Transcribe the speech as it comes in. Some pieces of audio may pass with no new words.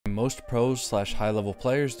most pros / high level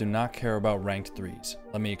players do not care about ranked 3s.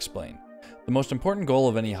 Let me explain. The most important goal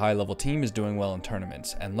of any high level team is doing well in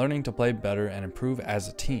tournaments and learning to play better and improve as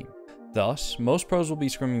a team. Thus, most pros will be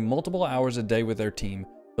scrimming multiple hours a day with their team,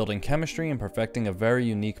 building chemistry and perfecting a very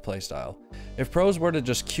unique playstyle. If pros were to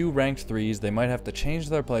just queue ranked 3s, they might have to change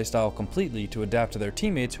their playstyle completely to adapt to their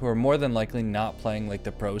teammates who are more than likely not playing like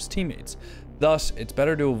the pros' teammates. Thus, it's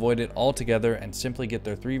better to avoid it altogether and simply get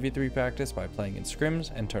their 3v3 practice by playing in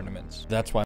scrims and tournaments. That's why